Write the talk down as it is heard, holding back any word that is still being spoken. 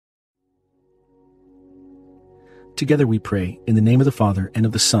Together we pray, in the name of the Father, and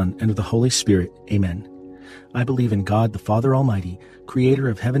of the Son, and of the Holy Spirit. Amen. I believe in God, the Father Almighty, creator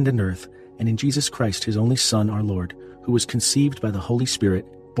of heaven and earth, and in Jesus Christ, his only Son, our Lord, who was conceived by the Holy Spirit,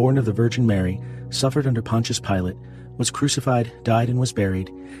 born of the Virgin Mary, suffered under Pontius Pilate, was crucified, died, and was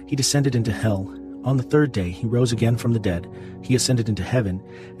buried. He descended into hell. On the third day he rose again from the dead. He ascended into heaven,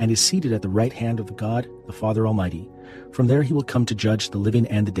 and is seated at the right hand of God, the Father Almighty. From there he will come to judge the living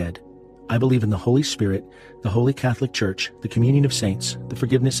and the dead. I believe in the Holy Spirit, the Holy Catholic Church, the communion of saints, the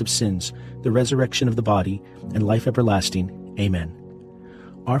forgiveness of sins, the resurrection of the body, and life everlasting. Amen.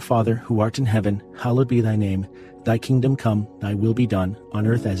 Our Father, who art in heaven, hallowed be thy name. Thy kingdom come, thy will be done, on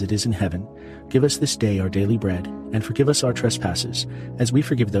earth as it is in heaven. Give us this day our daily bread, and forgive us our trespasses, as we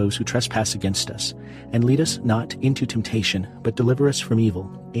forgive those who trespass against us. And lead us not into temptation, but deliver us from evil.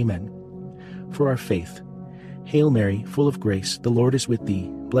 Amen. For our faith. Hail Mary, full of grace, the Lord is with thee.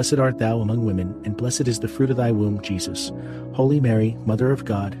 Blessed art thou among women, and blessed is the fruit of thy womb, Jesus. Holy Mary, Mother of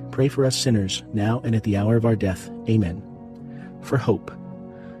God, pray for us sinners, now and at the hour of our death. Amen. For hope.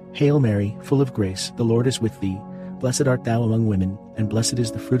 Hail Mary, full of grace, the Lord is with thee. Blessed art thou among women, and blessed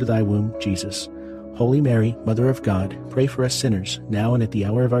is the fruit of thy womb, Jesus. Holy Mary, Mother of God, pray for us sinners, now and at the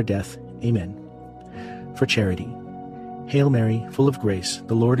hour of our death. Amen. For charity. Hail Mary, full of grace,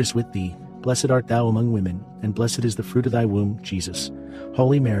 the Lord is with thee. Blessed art thou among women, and blessed is the fruit of thy womb, Jesus.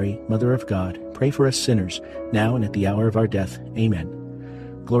 Holy Mary, Mother of God, pray for us sinners, now and at the hour of our death.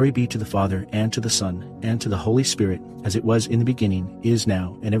 Amen. Glory be to the Father, and to the Son, and to the Holy Spirit, as it was in the beginning, is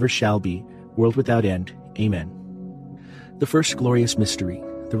now, and ever shall be, world without end. Amen. The first glorious mystery,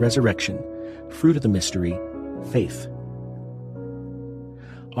 the resurrection. Fruit of the mystery, faith.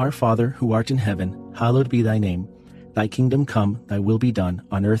 Our Father, who art in heaven, hallowed be thy name. Thy kingdom come, thy will be done,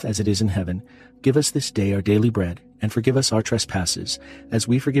 on earth as it is in heaven. Give us this day our daily bread, and forgive us our trespasses, as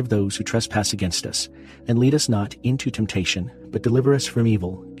we forgive those who trespass against us. And lead us not into temptation, but deliver us from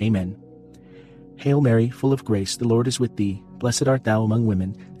evil. Amen. Hail Mary, full of grace, the Lord is with thee. Blessed art thou among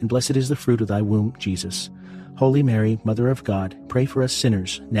women, and blessed is the fruit of thy womb, Jesus. Holy Mary, Mother of God, pray for us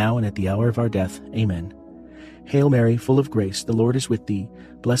sinners, now and at the hour of our death. Amen. Hail Mary, full of grace, the Lord is with thee.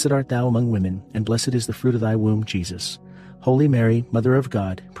 Blessed art thou among women, and blessed is the fruit of thy womb, Jesus. Holy Mary, Mother of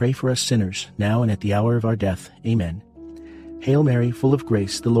God, pray for us sinners, now and at the hour of our death. Amen. Hail Mary, full of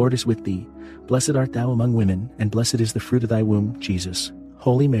grace, the Lord is with thee. Blessed art thou among women, and blessed is the fruit of thy womb, Jesus.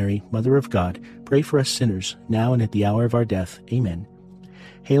 Holy Mary, Mother of God, pray for us sinners, now and at the hour of our death. Amen.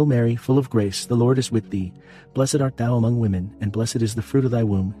 Hail Mary, full of grace, the Lord is with thee. Blessed art thou among women, and blessed is the fruit of thy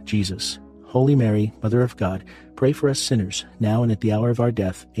womb, Jesus. Holy Mary, Mother of God, pray for us sinners, now and at the hour of our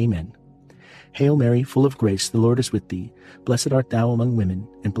death. Amen. Hail Mary, full of grace, the Lord is with thee. Blessed art thou among women,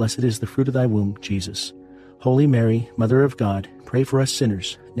 and blessed is the fruit of thy womb, Jesus. Holy Mary, Mother of God, pray for us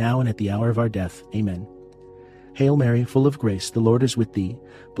sinners, now and at the hour of our death. Amen. Hail Mary, full of grace, the Lord is with thee.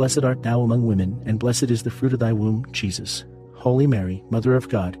 Blessed art thou among women, and blessed is the fruit of thy womb, Jesus. Holy Mary, Mother of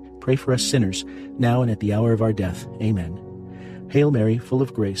God, pray for us sinners, now and at the hour of our death. Amen. Hail Mary, full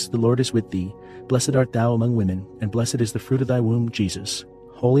of grace, the Lord is with thee. Blessed art thou among women, and blessed is the fruit of thy womb, Jesus.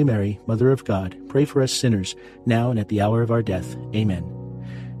 Holy Mary, Mother of God, pray for us sinners, now and at the hour of our death. Amen.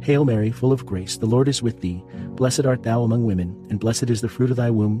 Hail Mary, full of grace, the Lord is with thee. Blessed art thou among women, and blessed is the fruit of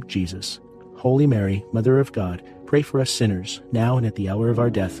thy womb, Jesus. Holy Mary, Mother of God, pray for us sinners, now and at the hour of our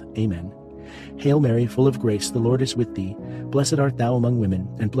death. Amen. Hail Mary, full of grace, the Lord is with thee. Blessed art thou among women,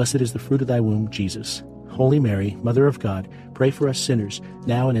 and blessed is the fruit of thy womb, Jesus. Holy Mary, Mother of God, pray for us sinners,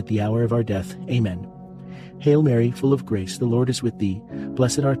 now and at the hour of our death. Amen. Hail Mary, full of grace, the Lord is with thee.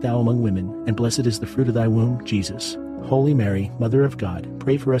 Blessed art thou among women, and blessed is the fruit of thy womb, Jesus. Holy Mary, Mother of God,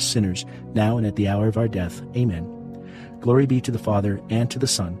 pray for us sinners, now and at the hour of our death. Amen. Glory be to the Father, and to the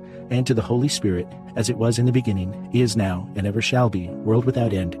Son, and to the Holy Spirit, as it was in the beginning, is now, and ever shall be, world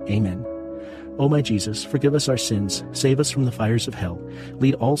without end. Amen. O my Jesus, forgive us our sins, save us from the fires of hell,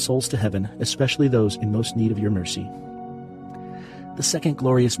 lead all souls to heaven, especially those in most need of your mercy. The second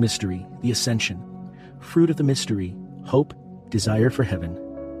glorious mystery, the Ascension. Fruit of the mystery, hope, desire for heaven.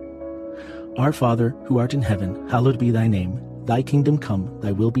 Our Father, who art in heaven, hallowed be thy name. Thy kingdom come,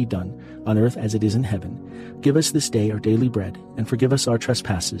 thy will be done, on earth as it is in heaven. Give us this day our daily bread, and forgive us our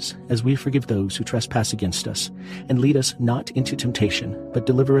trespasses, as we forgive those who trespass against us. And lead us not into temptation, but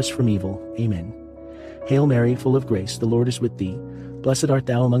deliver us from evil. Amen. Hail Mary, full of grace, the Lord is with thee. Blessed art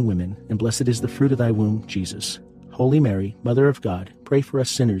thou among women, and blessed is the fruit of thy womb, Jesus. Holy Mary, Mother of God, pray for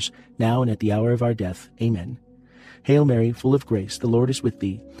us sinners, now and at the hour of our death. Amen. Hail Mary, full of grace, the Lord is with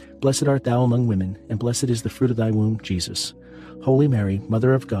thee. Blessed art thou among women, and blessed is the fruit of thy womb, Jesus. Holy Mary,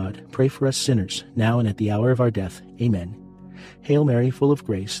 Mother of God, pray for us sinners, now and at the hour of our death. Amen. Hail Mary, full of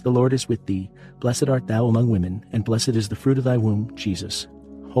grace, the Lord is with thee. Blessed art thou among women, and blessed is the fruit of thy womb, Jesus.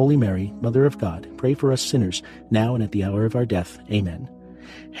 Holy Mary, Mother of God, pray for us sinners, now and at the hour of our death. Amen.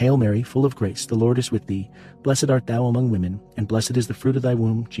 Hail Mary, full of grace, the Lord is with thee. Blessed art thou among women, and blessed is the fruit of thy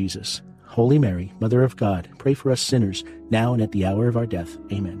womb, Jesus. Holy Mary, Mother of God, pray for us sinners, now and at the hour of our death.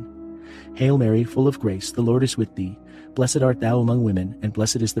 Amen. Hail Mary, full of grace, the Lord is with thee. Blessed art thou among women, and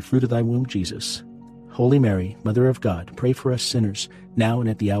blessed is the fruit of thy womb, Jesus. Holy Mary, Mother of God, pray for us sinners, now and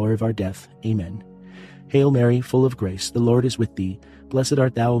at the hour of our death. Amen. Hail Mary, full of grace, the Lord is with thee. Blessed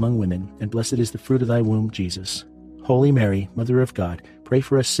art thou among women, and blessed is the fruit of thy womb, Jesus. Holy Mary, Mother of God, pray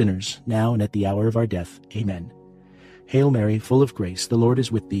for us sinners, now and at the hour of our death. Amen. Hail Mary, full of grace, the Lord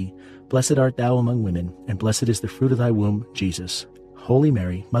is with thee. Blessed art thou among women, and blessed is the fruit of thy womb, Jesus. Holy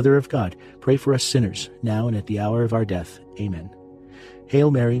Mary, Mother of God, pray for us sinners, now and at the hour of our death. Amen.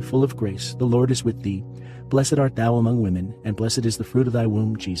 Hail Mary, full of grace, the Lord is with thee. Blessed art thou among women, and blessed is the fruit of thy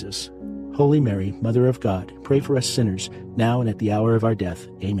womb, Jesus. Holy Mary, Mother of God, pray for us sinners, now and at the hour of our death.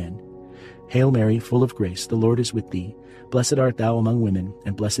 Amen. Hail Mary, full of grace, the Lord is with thee. Blessed art thou among women,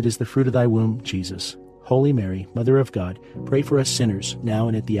 and blessed is the fruit of thy womb, Jesus. Holy Mary, Mother of God, pray for us sinners, now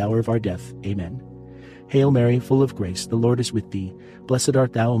and at the hour of our death. Amen. Hail Mary, full of grace, the Lord is with thee. Blessed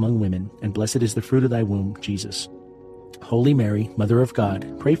art thou among women, and blessed is the fruit of thy womb, Jesus. Holy Mary, Mother of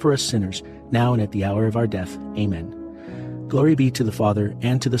God, pray for us sinners, now and at the hour of our death. Amen. Glory be to the Father,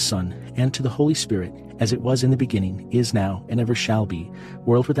 and to the Son, and to the Holy Spirit, as it was in the beginning, is now, and ever shall be,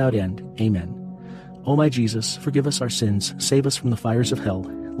 world without end. Amen. O my Jesus, forgive us our sins, save us from the fires of hell,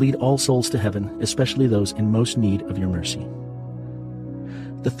 lead all souls to heaven, especially those in most need of your mercy.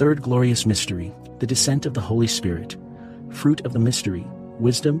 The third glorious mystery, the descent of the Holy Spirit. Fruit of the mystery,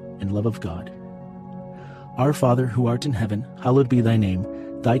 wisdom and love of God. Our Father, who art in heaven, hallowed be thy name.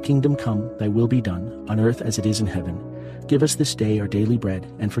 Thy kingdom come, thy will be done, on earth as it is in heaven. Give us this day our daily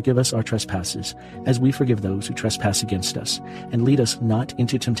bread, and forgive us our trespasses, as we forgive those who trespass against us. And lead us not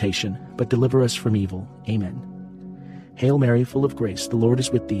into temptation, but deliver us from evil. Amen. Hail Mary, full of grace, the Lord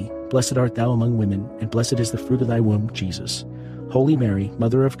is with thee. Blessed art thou among women, and blessed is the fruit of thy womb, Jesus. Holy Mary,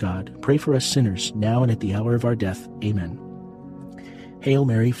 Mother of God, pray for us sinners, now and at the hour of our death. Amen. Hail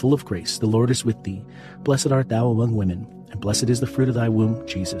Mary, full of grace, the Lord is with thee. Blessed art thou among women, and blessed is the fruit of thy womb,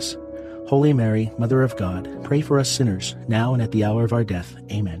 Jesus. Holy Mary, Mother of God, pray for us sinners, now and at the hour of our death.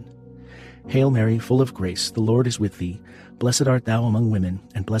 Amen. Hail Mary, full of grace, the Lord is with thee. Blessed art thou among women,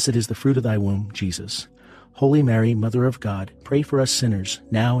 and blessed is the fruit of thy womb, Jesus. Holy Mary, Mother of God, pray for us sinners,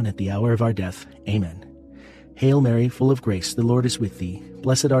 now and at the hour of our death. Amen. Hail Mary, full of grace, the Lord is with thee.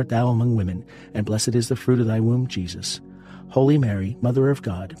 Blessed art thou among women, and blessed is the fruit of thy womb, Jesus. Holy Mary, Mother of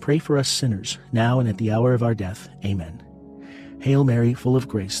God, pray for us sinners, now and at the hour of our death. Amen. Hail Mary, full of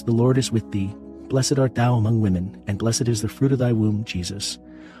grace, the Lord is with thee. Blessed art thou among women, and blessed is the fruit of thy womb, Jesus.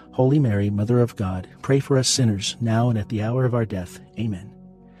 Holy Mary, Mother of God, pray for us sinners, now and at the hour of our death. Amen.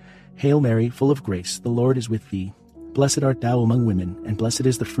 Hail Mary, full of grace, the Lord is with thee. Blessed art thou among women, and blessed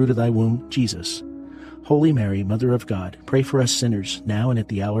is the fruit of thy womb, Jesus. Holy Mary, Mother of God, pray for us sinners, now and at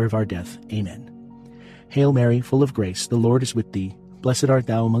the hour of our death. Amen. Hail Mary, full of grace, the Lord is with thee. Blessed art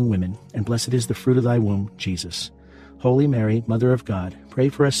thou among women, and blessed is the fruit of thy womb, Jesus. Holy Mary, Mother of God, pray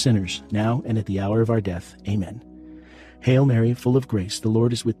for us sinners, now and at the hour of our death. Amen. Hail Mary, full of grace, the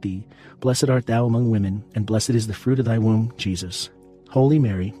Lord is with thee. Blessed art thou among women, and blessed is the fruit of thy womb, Jesus. Holy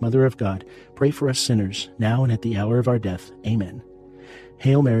Mary, Mother of God, pray for us sinners, now and at the hour of our death. Amen.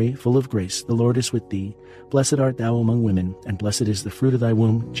 Hail Mary, full of grace, the Lord is with thee. Blessed art thou among women, and blessed is the fruit of thy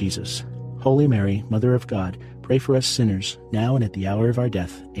womb, Jesus. Holy Mary, Mother of God, pray for us sinners, now and at the hour of our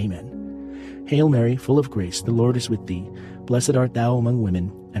death. Amen. Hail Mary, full of grace, the Lord is with thee. Blessed art thou among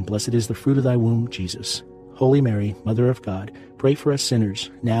women, and blessed is the fruit of thy womb, Jesus. Holy Mary, Mother of God, pray for us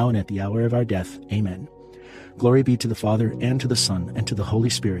sinners, now and at the hour of our death. Amen. Glory be to the Father, and to the Son, and to the Holy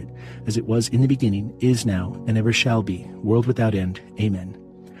Spirit, as it was in the beginning, is now, and ever shall be, world without end. Amen.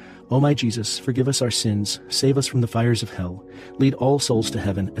 O my Jesus, forgive us our sins, save us from the fires of hell, lead all souls to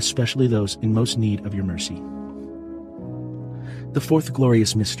heaven, especially those in most need of your mercy. The fourth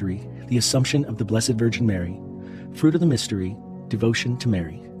glorious mystery, the Assumption of the Blessed Virgin Mary. Fruit of the mystery, devotion to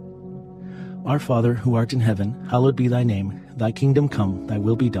Mary. Our Father, who art in heaven, hallowed be thy name. Thy kingdom come, thy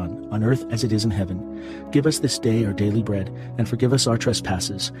will be done, on earth as it is in heaven. Give us this day our daily bread, and forgive us our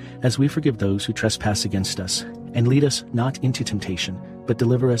trespasses, as we forgive those who trespass against us. And lead us not into temptation, but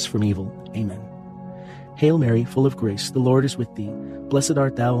deliver us from evil. Amen. Hail Mary, full of grace, the Lord is with thee. Blessed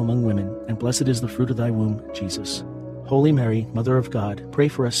art thou among women, and blessed is the fruit of thy womb, Jesus. Holy Mary, Mother of God, pray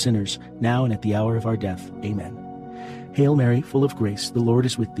for us sinners, now and at the hour of our death. Amen. Hail Mary, full of grace, the Lord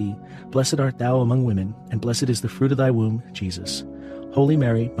is with thee. Blessed art thou among women, and blessed is the fruit of thy womb, Jesus. Holy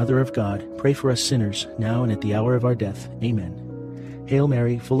Mary, Mother of God, pray for us sinners, now and at the hour of our death. Amen. Hail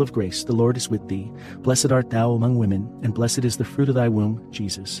Mary, full of grace, the Lord is with thee. Blessed art thou among women, and blessed is the fruit of thy womb,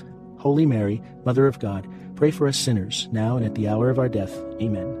 Jesus. Holy Mary, Mother of God, pray for us sinners, now and at the hour of our death.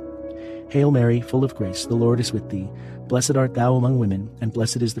 Amen. Hail Mary, full of grace, the Lord is with thee. Blessed art thou among women, and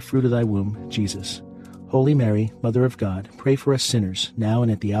blessed is the fruit of thy womb, Jesus. Holy Mary, Mother of God, pray for us sinners, now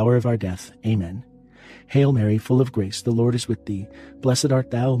and at the hour of our death. Amen. Hail Mary, full of grace, the Lord is with thee. Blessed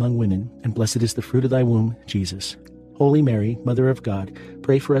art thou among women, and blessed is the fruit of thy womb, Jesus. Holy Mary, Mother of God,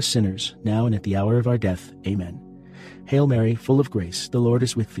 pray for us sinners, now and at the hour of our death. Amen. Hail Mary, full of grace, the Lord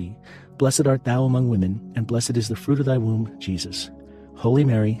is with thee. Blessed art thou among women, and blessed is the fruit of thy womb, Jesus. Holy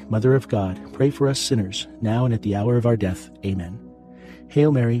Mary, Mother of God, pray for us sinners, now and at the hour of our death. Amen.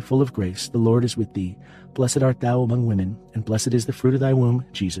 Hail Mary, full of grace, the Lord is with thee. Blessed art thou among women, and blessed is the fruit of thy womb,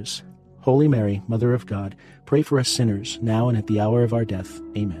 Jesus. Holy Mary, Mother of God, pray for us sinners, now and at the hour of our death.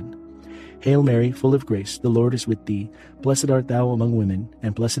 Amen. Hail Mary, full of grace, the Lord is with thee. Blessed art thou among women,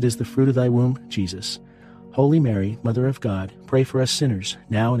 and blessed is the fruit of thy womb, Jesus. Holy Mary, Mother of God, pray for us sinners,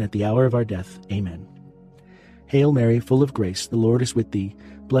 now and at the hour of our death. Amen. Hail Mary, full of grace, the Lord is with thee.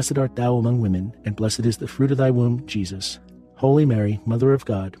 Blessed art thou among women, and blessed is the fruit of thy womb, Jesus. Holy Mary, Mother of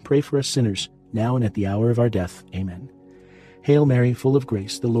God, pray for us sinners, now and at the hour of our death. Amen. Hail Mary, full of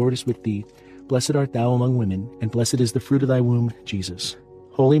grace, the Lord is with thee. Blessed art thou among women, and blessed is the fruit of thy womb, Jesus.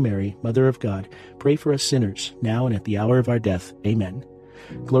 Holy Mary, Mother of God, pray for us sinners, now and at the hour of our death. Amen.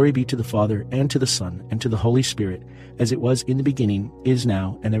 Glory be to the Father, and to the Son, and to the Holy Spirit, as it was in the beginning, is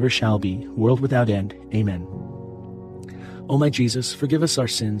now, and ever shall be, world without end. Amen. O my Jesus, forgive us our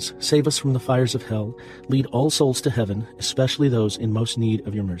sins, save us from the fires of hell, lead all souls to heaven, especially those in most need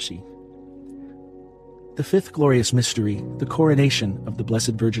of your mercy. The fifth glorious mystery, the coronation of the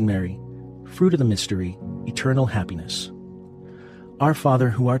Blessed Virgin Mary. Fruit of the mystery, eternal happiness. Our Father,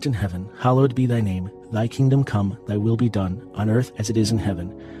 who art in heaven, hallowed be thy name. Thy kingdom come, thy will be done, on earth as it is in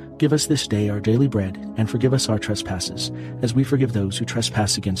heaven. Give us this day our daily bread, and forgive us our trespasses, as we forgive those who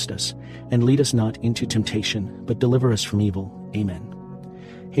trespass against us. And lead us not into temptation, but deliver us from evil. Amen.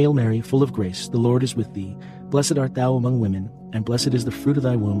 Hail Mary, full of grace, the Lord is with thee. Blessed art thou among women, and blessed is the fruit of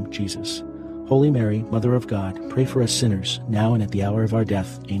thy womb, Jesus. Holy Mary, Mother of God, pray for us sinners, now and at the hour of our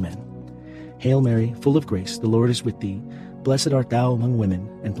death. Amen. Hail Mary, full of grace, the Lord is with thee. Blessed art thou among women,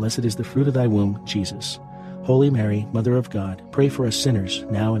 and blessed is the fruit of thy womb, Jesus. Holy Mary, Mother of God, pray for us sinners,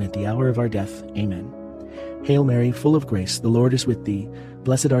 now and at the hour of our death. Amen. Hail Mary, full of grace, the Lord is with thee.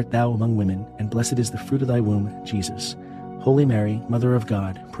 Blessed art thou among women, and blessed is the fruit of thy womb, Jesus. Holy Mary, Mother of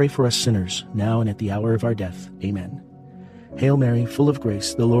God, pray for us sinners, now and at the hour of our death. Amen. Hail Mary, full of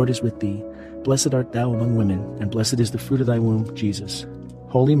grace, the Lord is with thee. Blessed art thou among women, and blessed is the fruit of thy womb, Jesus.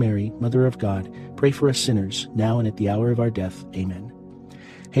 Holy Mary, Mother of God, pray for us sinners, now and at the hour of our death. Amen.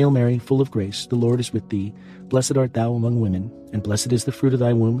 Hail Mary, full of grace, the Lord is with thee. Blessed art thou among women, and blessed is the fruit of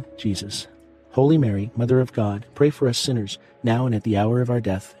thy womb, Jesus. Holy Mary, Mother of God, pray for us sinners, now and at the hour of our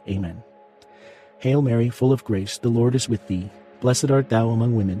death. Amen. Hail Mary, full of grace, the Lord is with thee. Blessed art thou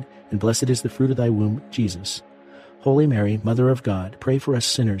among women, and blessed is the fruit of thy womb, Jesus. Holy Mary, Mother of God, pray for us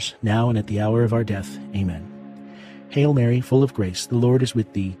sinners, now and at the hour of our death. Amen. Hail Mary, full of grace, the Lord is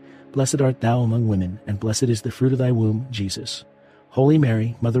with thee. Blessed art thou among women, and blessed is the fruit of thy womb, Jesus. Holy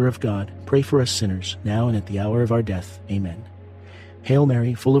Mary, Mother of God, pray for us sinners, now and at the hour of our death. Amen. Hail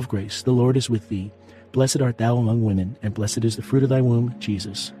Mary, full of grace, the Lord is with thee. Blessed art thou among women, and blessed is the fruit of thy womb,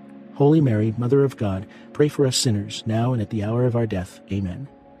 Jesus. Holy Mary, Mother of God, pray for us sinners, now and at the hour of our death. Amen.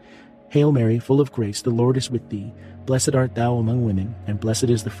 Hail Mary, full of grace, the Lord is with thee. Blessed art thou among women, and blessed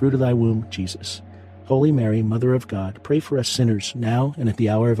is the fruit of thy womb, Jesus. Holy Mary, Mother of God, pray for us sinners, now and at the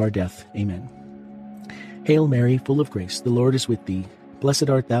hour of our death. Amen. Hail Mary, full of grace, the Lord is with thee. Blessed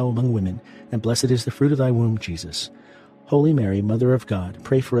art thou among women, and blessed is the fruit of thy womb, Jesus. Holy Mary, Mother of God,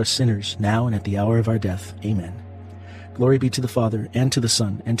 pray for us sinners, now and at the hour of our death. Amen. Glory be to the Father, and to the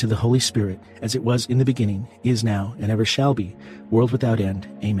Son, and to the Holy Spirit, as it was in the beginning, is now, and ever shall be, world without end.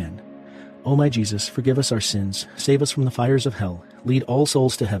 Amen. O my Jesus, forgive us our sins, save us from the fires of hell, lead all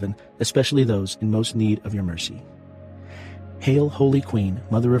souls to heaven, especially those in most need of your mercy. Hail, Holy Queen,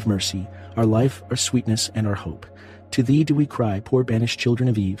 Mother of Mercy, our life, our sweetness, and our hope. To thee do we cry, poor banished children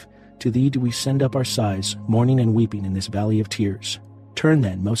of Eve. To thee do we send up our sighs, mourning and weeping in this valley of tears. Turn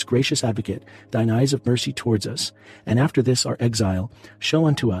then, most gracious Advocate, thine eyes of mercy towards us, and after this our exile, show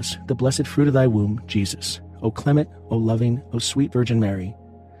unto us the blessed fruit of thy womb, Jesus. O clement, O loving, O sweet Virgin Mary,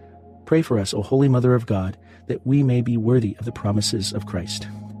 pray for us, O Holy Mother of God, that we may be worthy of the promises of Christ.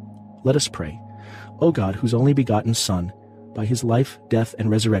 Let us pray. O God, whose only begotten Son, by his life, death,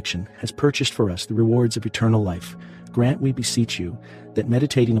 and resurrection, has purchased for us the rewards of eternal life, grant, we beseech you, that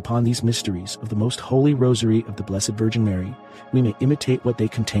meditating upon these mysteries of the most holy Rosary of the Blessed Virgin Mary, we may imitate what they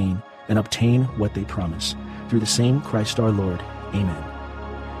contain and obtain what they promise. Through the same Christ our Lord. Amen.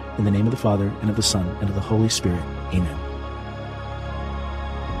 In the name of the Father, and of the Son, and of the Holy Spirit. Amen.